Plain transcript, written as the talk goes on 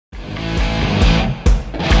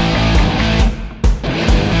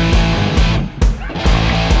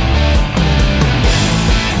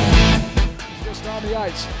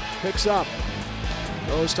picks up.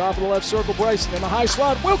 Goes top of the left circle, Bryson in the high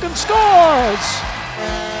slot. Wilkins scores!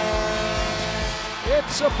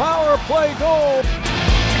 It's a power play goal.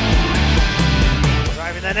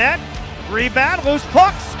 Driving the net, rebound, loose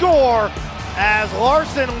puck, score! As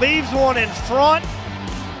Larson leaves one in front.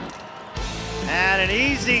 And an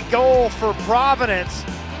easy goal for Providence.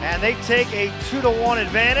 And they take a 2-1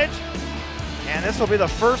 advantage. And this will be the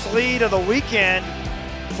first lead of the weekend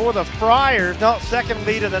for the Friars. No, second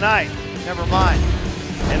lead of the night. Never mind.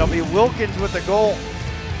 It'll be Wilkins with the goal.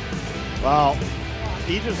 Well,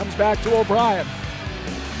 he just comes back to O'Brien.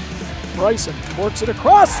 Bryson works it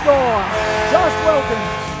across, score! Josh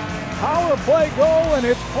Wilkins, power play goal, and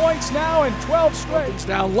it's points now in 12 straight. It's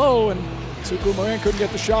down low, and Suku Moran couldn't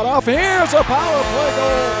get the shot off. Here's a power play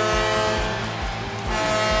goal.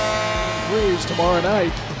 Threes tomorrow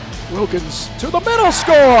night. Wilkins to the middle,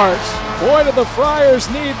 scores! Boy, do the Friars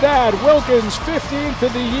need that. Wilkins, 15th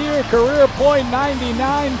of the year, career point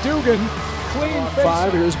 99. Dugan, clean face.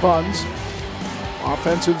 5, here's Buns.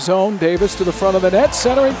 Offensive zone, Davis to the front of the net,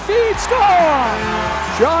 centering feed, score!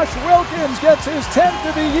 Josh Wilkins gets his 10th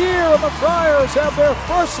of the year, and the Friars have their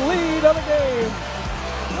first lead of the game.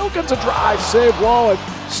 Wilkins a drive, save Wallet,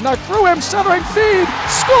 snuck through him, centering feed,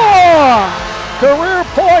 score! Career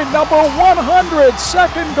point number 100,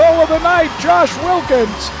 second goal of the night, Josh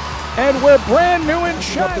Wilkins. And we're brand new in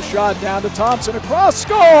shot. The shot down to Thompson, across,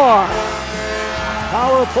 score!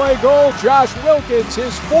 Power play goal, Josh Wilkins,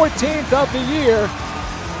 his 14th of the year.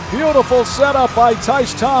 Beautiful setup by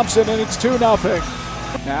Tice Thompson, and it's 2-0.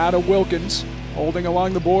 Now to Wilkins, holding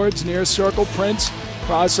along the boards, near circle, Prince,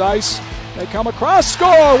 cross ice. They come across,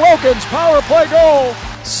 score! Wilkins, power play goal,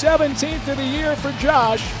 17th of the year for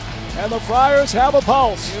Josh, and the Friars have a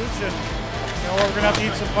pulse. Huge, and you know, we're going to have to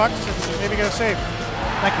eat some bucks and maybe get a save.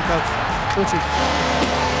 Thank you, Coach. Coachie.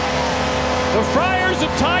 The Friars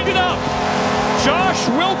have tied it up. Josh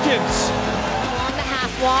Wilkins. Along the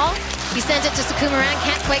half wall. He sends it to Sukumaran.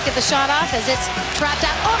 Can't quite get the shot off as it's trapped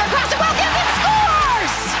out over across to Wilkins and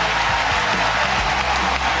scores!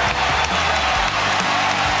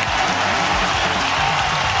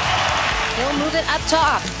 He'll move it up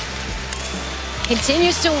top.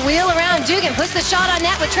 Continues to wheel around. Dugan puts the shot on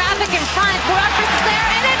net with traffic in front. Wilkins is there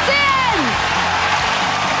and it's in!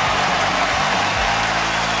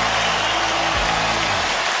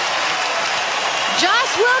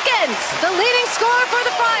 Josh Wilkins, the leading scorer for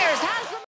the Friars, has